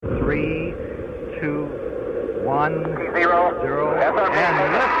1, 0, and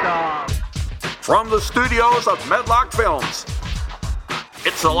liftoff. From the studios of Medlock Films,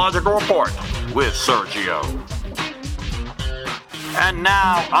 it's The Logical Report with Sergio. And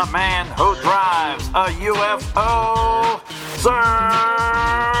now, a man who drives a UFO,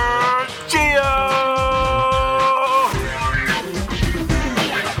 Sergio!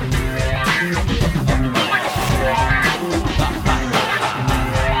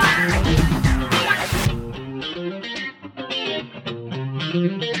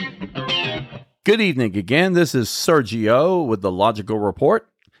 Good evening again. This is Sergio with The Logical Report,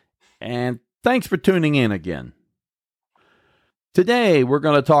 and thanks for tuning in again. Today, we're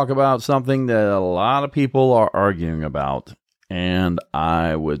going to talk about something that a lot of people are arguing about, and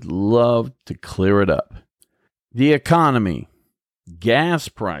I would love to clear it up. The economy, gas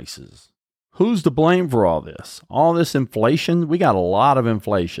prices. Who's to blame for all this? All this inflation? We got a lot of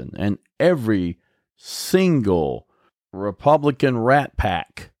inflation, and every single Republican rat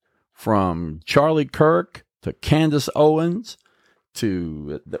pack, from Charlie Kirk to Candace Owens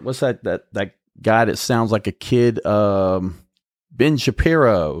to what's that guy that sounds like a kid, Ben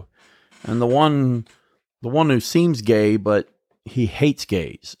Shapiro, and the one who seems gay but he hates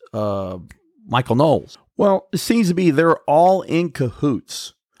gays, Michael Knowles. Well, it seems to be they're all in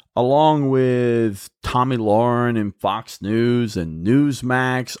cahoots, along with Tommy Lauren and Fox News and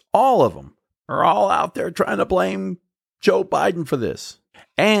Newsmax. All of them are all out there trying to blame Joe Biden for this.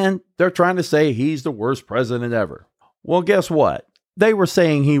 And they're trying to say he's the worst president ever. Well, guess what? They were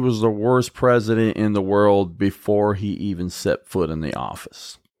saying he was the worst president in the world before he even set foot in the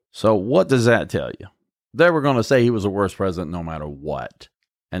office. So what does that tell you? They were going to say he was the worst president no matter what.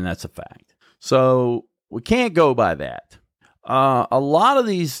 And that's a fact. So we can't go by that. A lot of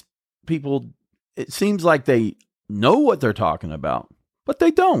these people, it seems like they know what they're talking about, but they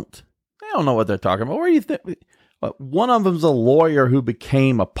don't. They don't know what they're talking about. Where do you think? One of them's a lawyer who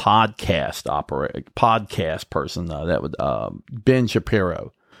became a podcast person. That would Ben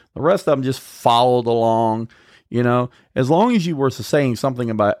Shapiro. The rest of them just followed along. You know, as long as you were saying something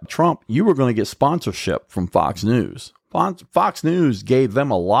about Trump, you were going to get sponsorship from Fox News. Fox News gave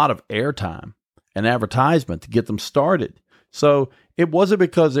them a lot of airtime and advertisement to get them started. So it wasn't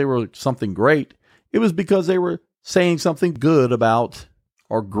because they were something great. It was because they were saying something good about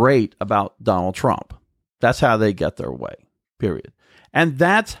or great about Donald Trump. That's how they get their way, period. And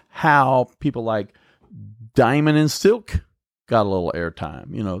that's how people like Diamond and Silk got a little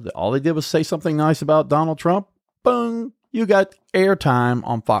airtime. You know, all they did was say something nice about Donald Trump. Boom, you got airtime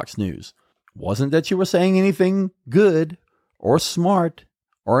on Fox News. Wasn't that you were saying anything good or smart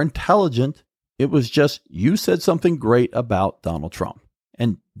or intelligent. It was just you said something great about Donald Trump.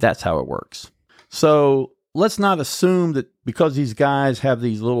 And that's how it works. So let's not assume that because these guys have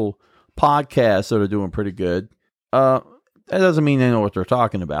these little podcasts that are doing pretty good, that doesn't mean they know what they're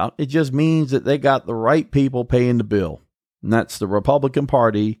talking about. It just means that they got the right people paying the bill. And that's the Republican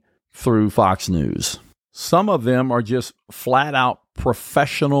Party through Fox News. Some of them are just flat out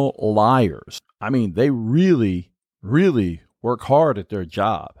professional liars. I mean, they really, really work hard at their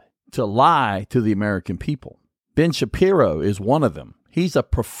job to lie to the American people. Ben Shapiro is one of them. He's a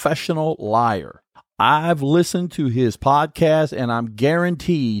professional liar. I've listened to his podcast, and I'm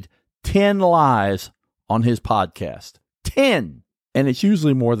guaranteed 10 lies on his podcast. 10. And it's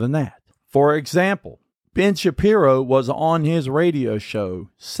usually more than that. For example, Ben Shapiro was on his radio show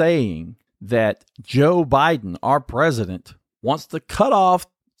saying that Joe Biden, our president, wants to cut off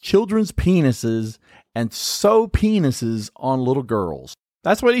children's penises and sew penises on little girls.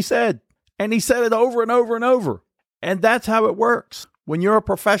 That's what he said. And he said it over and over and over. And that's how it works. When you're a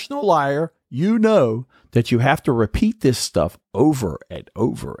professional liar, you know that you have to repeat this stuff over and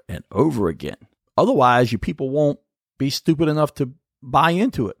over and over again. Otherwise, you people won't be stupid enough to buy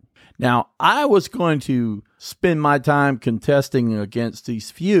into it. Now, I was going to spend my time contesting against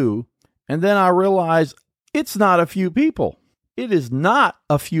these few, and then I realized it's not a few people. It is not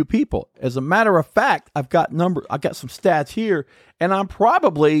a few people. As a matter of fact, I've got some stats here, and I'm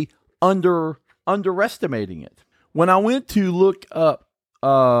probably underestimating it. When I went to look up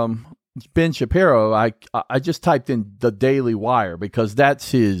Ben Shapiro, I just typed in the Daily Wire because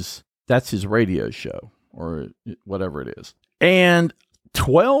that's his radio show or whatever it is. And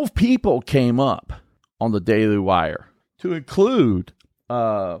 12 people came up on the Daily Wire, to include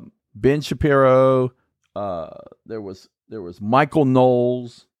Ben Shapiro. There was Michael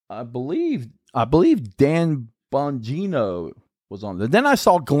Knowles. I believe Dan Bongino was on there. Then I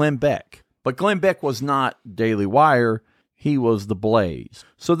saw Glenn Beck, but Glenn Beck was not Daily Wire. He was the Blaze.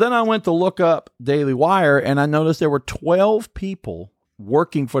 So then I went to look up Daily Wire, and I noticed there were 12 people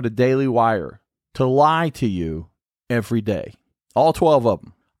working for the Daily Wire to lie to you every day. All 12 of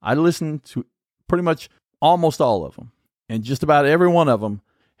them. I listened to pretty much almost all of them. And just about every one of them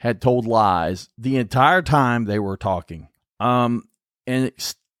had told lies the entire time they were talking. And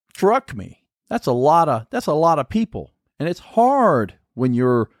it struck me. That's a lot of people. And it's hard when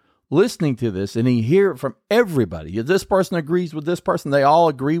you're listening to this and you hear it from everybody. If this person agrees with this person, they all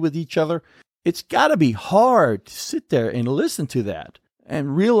agree with each other. It's got to be hard to sit there and listen to that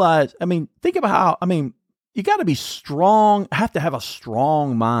and realize, think about how, you got to be strong, have to have a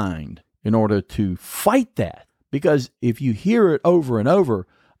strong mind in order to fight that. Because if you hear it over and over,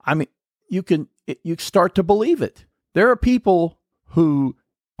 you start to believe it. There are people who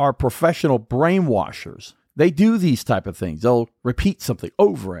are professional brainwashers. They do these type of things. They'll repeat something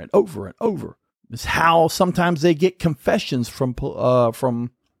over and over and over. It's how sometimes they get confessions from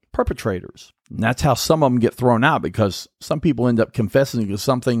perpetrators. And that's how some of them get thrown out, because some people end up confessing to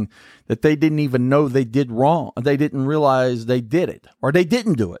something that they didn't even know they did wrong. They didn't realize they did it, or they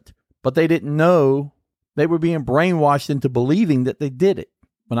didn't do it, but they didn't know they were being brainwashed into believing that they did it.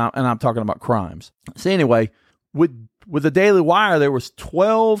 And I'm talking about crimes. So anyway, with the Daily Wire, there was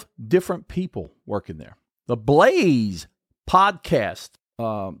 12 different people working there. The Blaze podcast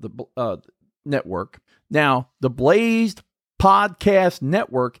network. Now, the Blaze podcast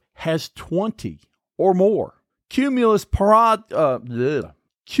network has 20 or more. Cumulus Podcast.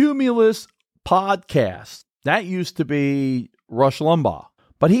 That used to be Rush Limbaugh.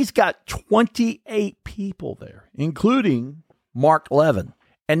 But he's got 28 people there, including Mark Levin.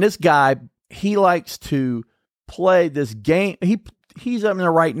 And this guy, he likes to play this game. He's up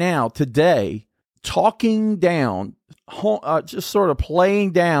there right now, today, talking down, just sort of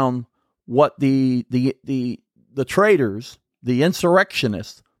playing down what the traitors, the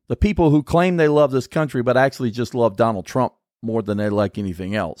insurrectionists, the people who claim they love this country but actually just love Donald Trump more than they like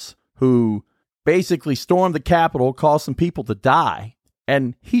anything else, who basically stormed the Capitol, caused some people to die,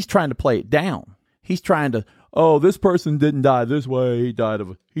 and he's trying to play it down. He's trying to, this person didn't die this way. He died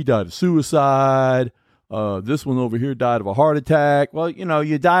of suicide. This one over here died of a heart attack. Well,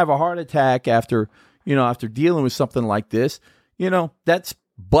 you die of a heart attack after dealing with something like this. That's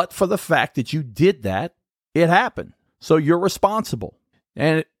but for the fact that you did that, it happened. So you're responsible.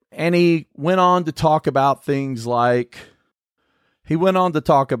 And he went on to talk about things like,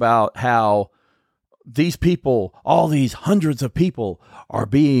 how these people, all these hundreds of people, are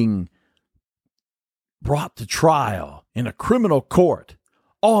being brought to trial in a criminal court,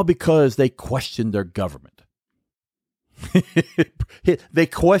 all because they questioned their government. They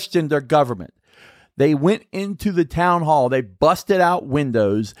questioned their government. They went into the town hall. They busted out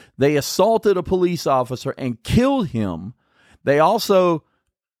windows. They assaulted a police officer and killed him. They also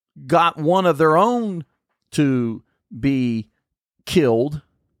got one of their own to be killed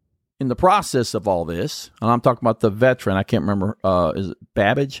in the process of all this. And I'm talking about the veteran. I can't remember. Is it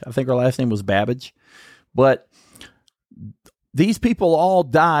Babbage? I think her last name was Babbage. But these people all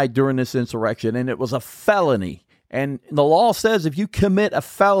died during this insurrection, and it was a felony. And the law says if you commit a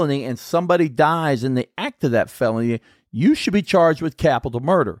felony and somebody dies in the act of that felony, you should be charged with capital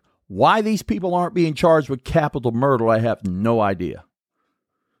murder. Why these people aren't being charged with capital murder, I have no idea.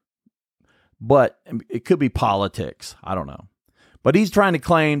 But it could be politics. I don't know. But he's trying to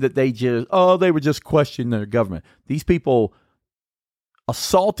claim that they were just questioning their government. These people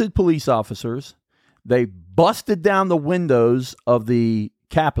assaulted police officers. They busted down the windows of the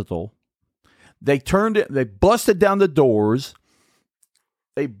Capitol. They busted down the doors.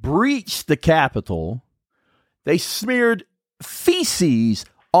 They breached the Capitol. They smeared feces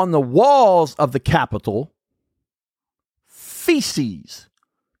on the walls of the Capitol. Feces.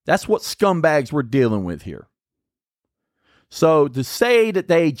 That's what scumbags we're dealing with here. So to say that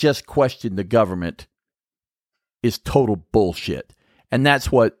they just questioned the government is total bullshit. And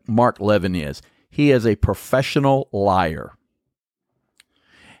that's what Mark Levin is. He is a professional liar.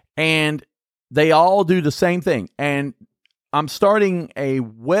 And they all do the same thing. And I'm starting a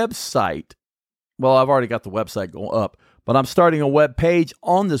website. Well, I've already got the website going up, but I'm starting a web page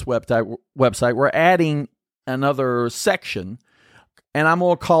on this website. We're adding another section, and I'm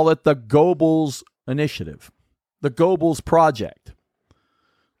going to call it the Goebbels Initiative, the Goebbels Project,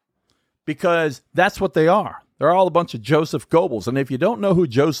 because that's what they are. They're all a bunch of Joseph Goebbels. And if you don't know who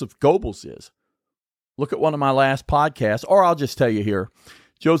Joseph Goebbels is, look at one of my last podcasts, or I'll just tell you here.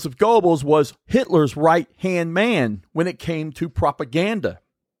 Joseph Goebbels was Hitler's right-hand man when it came to propaganda.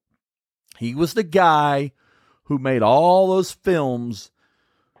 He was the guy who made all those films,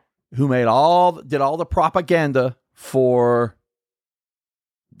 did all the propaganda for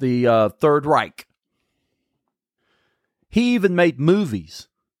the Third Reich. He even made movies.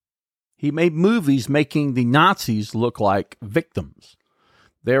 He made movies making the Nazis look like victims.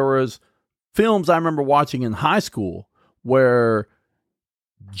 There was films I remember watching in high school where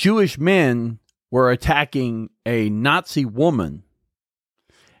Jewish men were attacking a Nazi woman,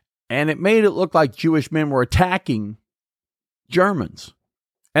 and it made it look like Jewish men were attacking Germans,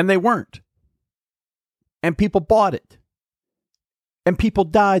 and they weren't. And people bought it, and people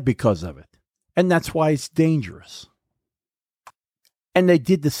died because of it, and that's why it's dangerous. And they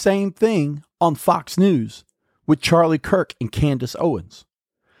did the same thing on Fox News with Charlie Kirk and Candace Owens,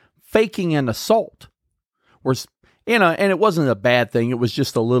 faking an assault. And it wasn't a bad thing. It was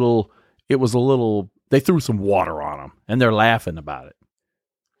just they threw some water on them, and they're laughing about it.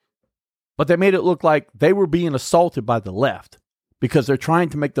 But they made it look like they were being assaulted by the left because they're trying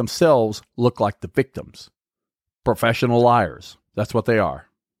to make themselves look like the victims. Professional liars. That's what they are.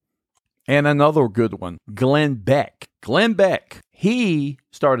 And another good one, Glenn Beck. Glenn Beck, he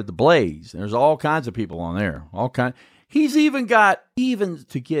started The Blaze. There's all kinds of people on there. He's even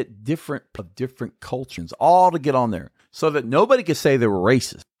to get different cultures all to get on there so that nobody could say they were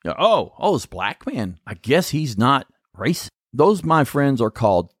racist. This black man, I guess he's not racist. Those, my friends, are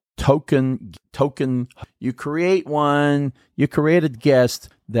called token. You create a guest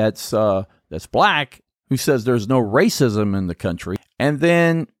that's black who says there's no racism in the country, and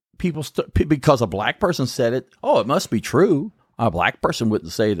then people because a black person said it, it must be true. A black person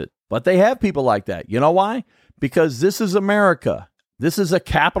wouldn't say that. But they have people like that. You know why? Because this is America. This is a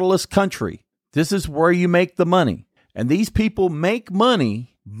capitalist country. This is where you make the money. And these people make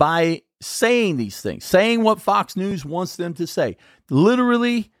money by saying these things, saying what Fox News wants them to say,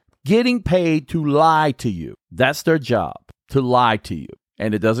 literally getting paid to lie to you. That's their job, to lie to you.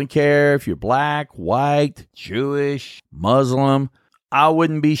 And it doesn't care if you're black, white, Jewish, Muslim. I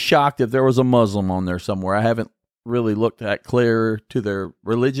wouldn't be shocked if there was a Muslim on there somewhere. I haven't really looked that clear to their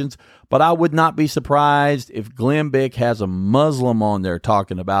religions, but I would not be surprised if Glenn Beck has a Muslim on there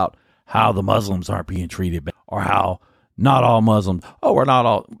talking about how the Muslims aren't being treated, or how not all Muslims, we're not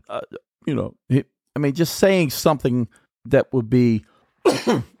all, just saying something that would be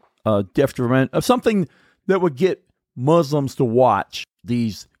detriment of something that would get Muslims to watch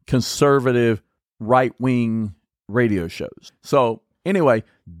these conservative right-wing radio shows. So anyway,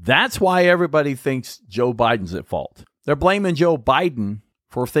 that's why everybody thinks Joe Biden's at fault. They're blaming Joe Biden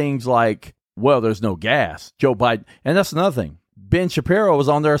for things like, there's no gas. Joe Biden, and that's another thing. Ben Shapiro was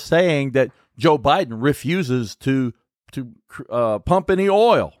on there saying that Joe Biden refuses to pump any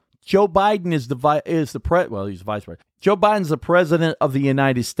oil. Joe Biden he's the vice president. Joe Biden's the president of the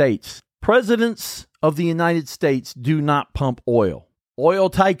United States. Presidents of the United States do not pump oil. Oil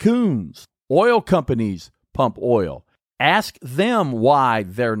tycoons, oil companies pump oil. Ask them why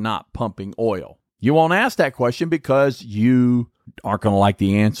they're not pumping oil. You won't ask that question because you aren't going to like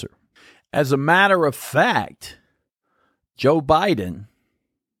the answer. As a matter of fact, Joe Biden,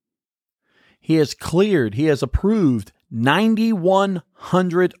 he has approved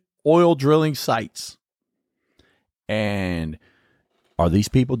 9,100 oil drilling sites. And are these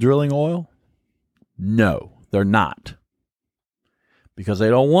people drilling oil? No, they're not. Because they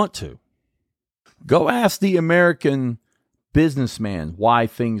don't want to. Go ask the American businessman why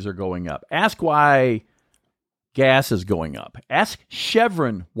things are going up. Ask why gas is going up. Ask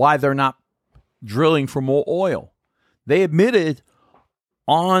Chevron why they're not drilling for more oil. They admitted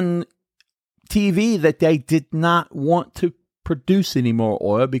on TV that they did not want to produce any more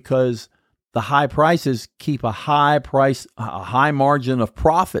oil because the high prices keep a high margin of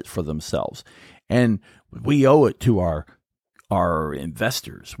profit for themselves. And we owe it to our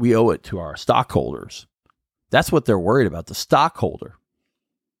investors. We owe it to our stockholders. That's what they're worried about, the stockholder.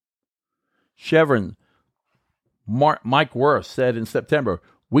 Chevron, Mike Wirth said in September,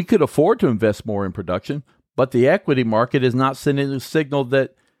 we could afford to invest more in production, but the equity market is not sending a signal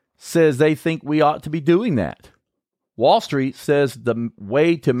that says they think we ought to be doing that. Wall Street says the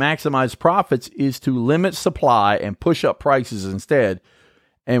way to maximize profits is to limit supply and push up prices instead,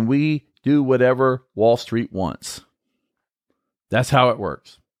 and we do whatever Wall Street wants. That's how it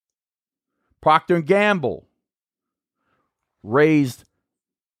works. Procter & Gamble raised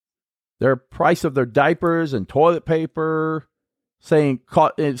their price of their diapers and toilet paper, saying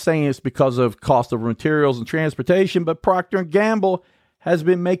it's because of cost of materials and transportation, but Procter & Gamble has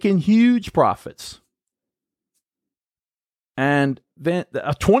been making huge profits. And then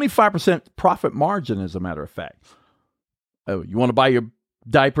a 25% profit margin, as a matter of fact. Oh, you want to buy your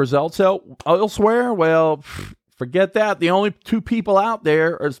diapers elsewhere? Well, forget that. The only two people out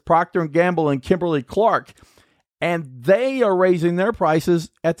there is Procter & Gamble and Kimberly-Clark, and they are raising their prices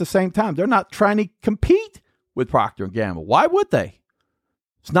at the same time. They're not trying to compete with Procter & Gamble. Why would they?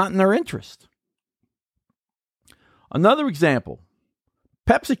 It's not in their interest. Another example,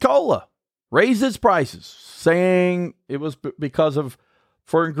 Pepsi-Cola raised its prices, saying it was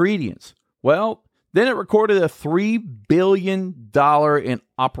for ingredients. Well, then it recorded a $3 billion in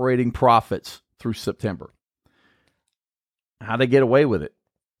operating profits through September. How'd they get away with it?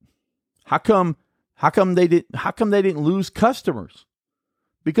 How come they didn't lose customers?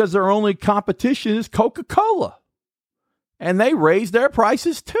 Because their only competition is Coca-Cola. And they raised their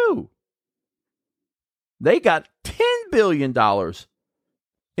prices too. They got $10 billion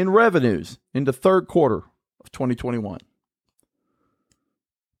in revenues in the third quarter of 2021.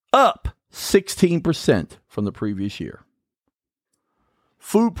 Up 16% from the previous year.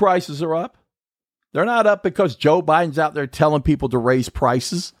 Food prices are up. They're not up because Joe Biden's out there telling people to raise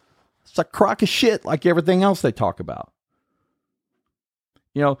prices. It's a crock of shit like everything else they talk about.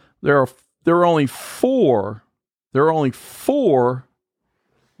 You know, there are only four. Let's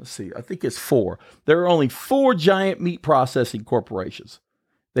see, I think it's four. There are only four giant meat processing corporations.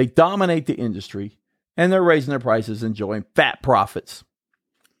 They dominate the industry, and they're raising their prices, enjoying fat profits.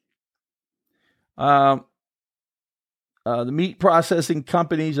 The meat processing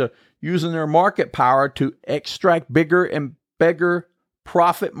companies are using their market power to extract bigger and bigger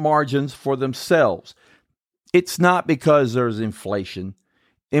profit margins for themselves. It's not because there's inflation.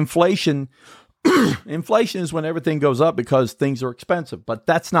 Inflation is when everything goes up because things are expensive, but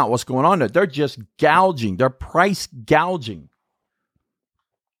that's not what's going on there. They're just gouging. They're price gouging.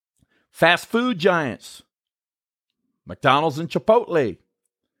 Fast food giants, McDonald's and Chipotle,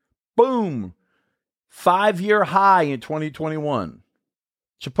 boom, 5-year high in 2021.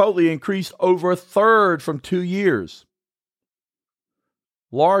 Chipotle increased over a third from 2 years.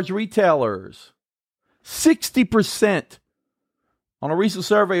 Large retailers, 60%. On a recent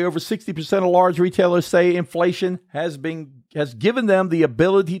survey, over 60% of large retailers say inflation has given them the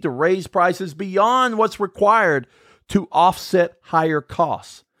ability to raise prices beyond what's required to offset higher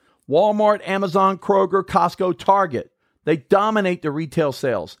costs. Walmart, Amazon, Kroger, Costco, Target, they dominate the retail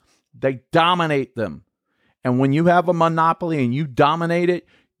sales. They dominate them. And when you have a monopoly and you dominate it,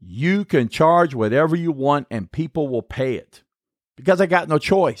 you can charge whatever you want and people will pay it because they got no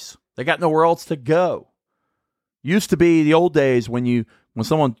choice. They got nowhere else to go. Used to be the old days when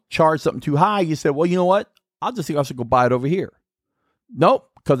someone charged something too high, you said, well, you know what? I'll just think I should go buy it over here. Nope,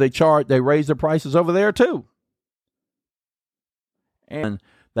 because they raised their prices over there too. And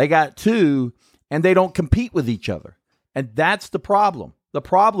they got two, and they don't compete with each other. And that's the problem. The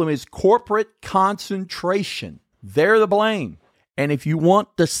problem is corporate concentration. They're the blame. And if you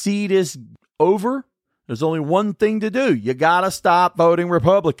want to see this over, there's only one thing to do. You got to stop voting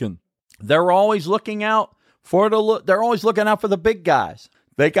Republican. They're always looking out for the big guys.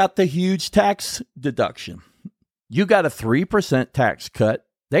 They got the huge tax deduction. You got a 3% tax cut.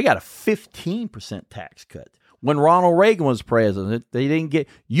 They got a 15% tax cut. When Ronald Reagan was president,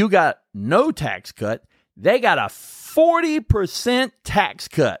 you got no tax cut. They got a 40% tax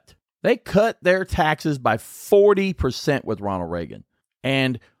cut. They cut their taxes by 40% with Ronald Reagan.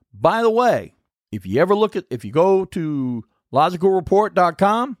 And by the way, if you go to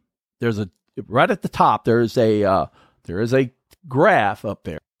logicalreport.com, right at the top, there is a graph up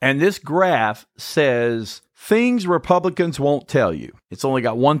there. And this graph says things Republicans won't tell you. It's only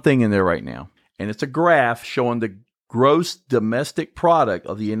got one thing in there right now. And it's a graph showing the gross domestic product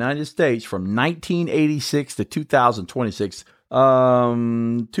of the United States from 1986 to 2026.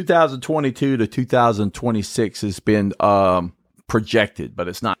 2022 to 2026 has been projected, but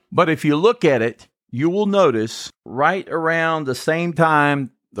it's not. But if you look at it, you will notice right around the same time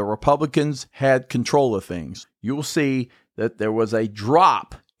the Republicans had control of things, you will see that there was a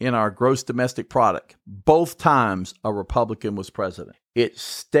drop in our gross domestic product both times a Republican was president. It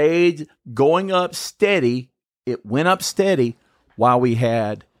stayed going up steady. It went up steady while we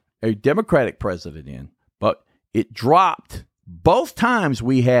had a Democratic president in, but it dropped both times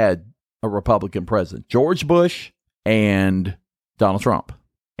we had a Republican president, George Bush and Donald Trump.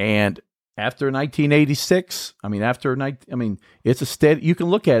 And after 1986, it's a steady, you can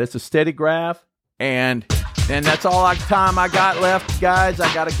look at it, it's a steady graph. And that's all the time I got left, guys.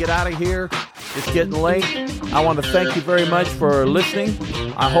 I got to get out of here. It's getting late. I want to thank you very much for listening.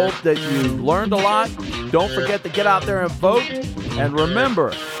 I hope that you learned a lot. Don't forget to get out there and vote. And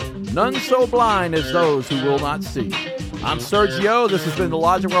remember, none so blind as those who will not see. I'm Sergio. This has been The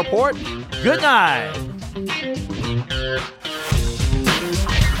Logical Report. Good night.